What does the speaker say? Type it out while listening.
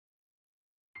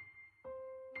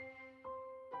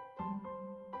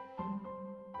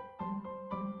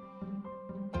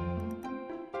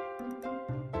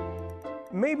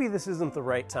Maybe this isn't the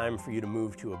right time for you to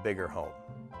move to a bigger home,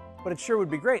 but it sure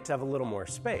would be great to have a little more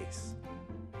space.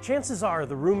 Chances are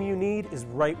the room you need is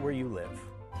right where you live,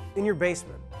 in your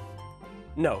basement.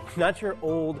 No, not your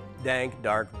old, dank,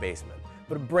 dark basement,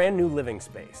 but a brand new living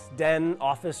space, den,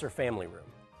 office, or family room.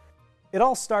 It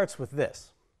all starts with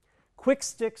this: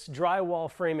 QuikStix drywall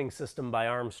framing system by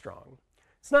Armstrong.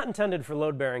 It's not intended for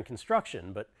load-bearing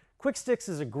construction, but QuikStix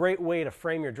is a great way to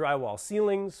frame your drywall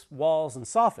ceilings, walls, and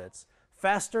soffits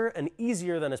faster and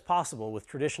easier than is possible with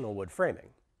traditional wood framing.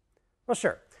 Well,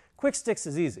 sure, QuikStix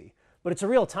is easy, but it's a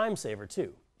real time saver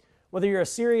too. Whether you're a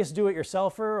serious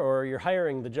do-it-yourselfer or you're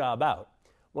hiring the job out,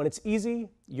 when it's easy,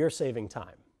 you're saving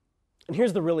time. And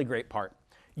here's the really great part.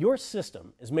 Your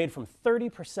system is made from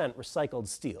 30% recycled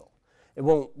steel. It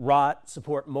won't rot,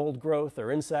 support mold growth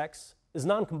or insects, is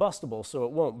non-combustible so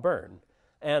it won't burn,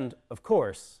 and, of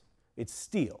course, it's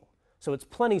steel, so it's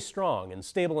plenty strong and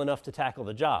stable enough to tackle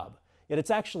the job, yet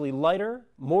it's actually lighter,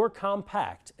 more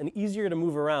compact, and easier to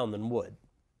move around than wood.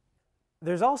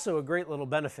 There's also a great little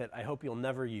benefit I hope you'll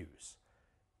never use.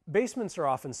 Basements are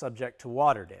often subject to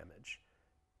water damage.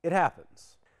 It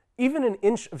happens. Even an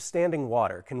inch of standing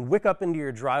water can wick up into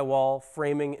your drywall,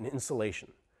 framing, and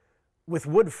insulation. With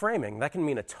wood framing, that can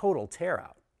mean a total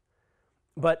tear-out.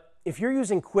 But if you're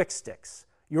using QuikStix,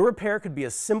 your repair could be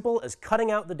as simple as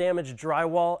cutting out the damaged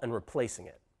drywall and replacing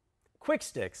it.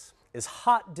 QuikStix is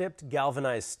hot-dipped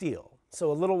galvanized steel,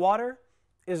 so a little water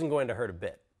isn't going to hurt a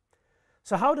bit.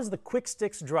 So how does the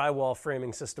QuikStix drywall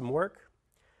framing system work?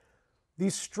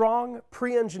 These strong,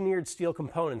 pre-engineered steel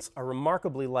components are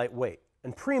remarkably lightweight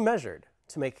and pre-measured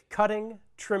to make cutting,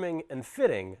 trimming, and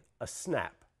fitting a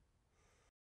snap.